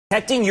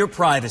Protecting your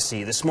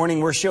privacy. This morning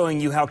we're showing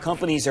you how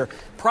companies are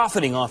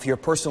profiting off your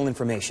personal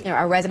information.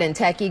 Our resident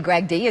techie,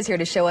 Greg D, is here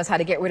to show us how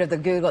to get rid of the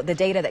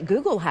data that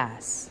Google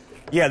has.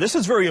 Yeah, this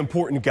is very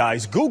important,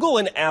 guys. Google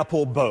and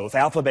Apple both,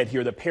 Alphabet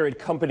here, the parent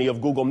company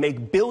of Google,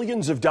 make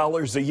billions of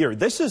dollars a year.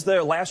 This is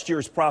their last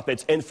year's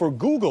profits. And for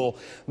Google,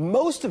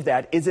 most of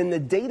that is in the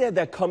data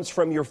that comes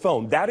from your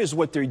phone. That is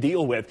what they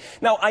deal with.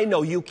 Now, I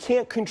know you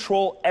can't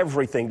control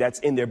everything that's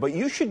in there, but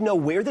you should know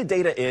where the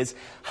data is,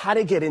 how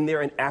to get in there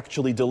and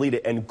actually delete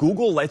it. And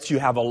Google lets you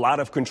have a lot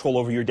of control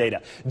over your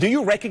data. Do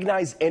you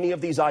recognize any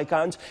of these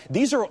icons?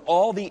 These are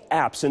all the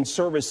apps and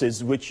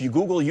services which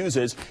Google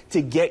uses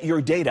to get your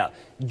data.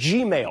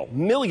 Gmail,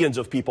 millions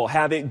of people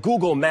have it.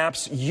 Google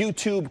Maps,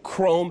 YouTube,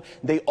 Chrome,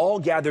 they all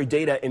gather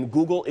data and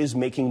Google is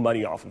making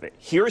money off of it.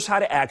 Here's how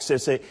to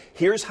access it.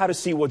 Here's how to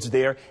see what's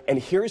there. And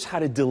here's how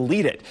to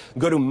delete it.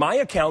 Go to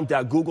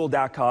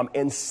myaccount.google.com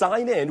and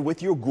sign in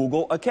with your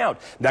Google account.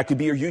 That could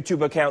be your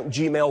YouTube account,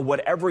 Gmail,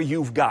 whatever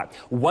you've got.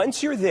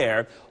 Once you're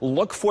there,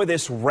 look for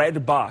this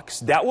red box.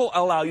 That will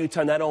allow you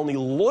to not only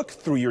look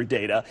through your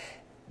data,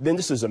 then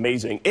this is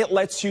amazing. It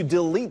lets you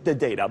delete the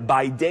data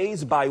by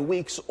days, by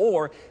weeks,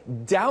 or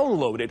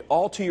download it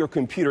all to your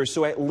computer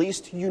so at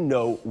least you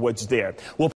know what's there. Well,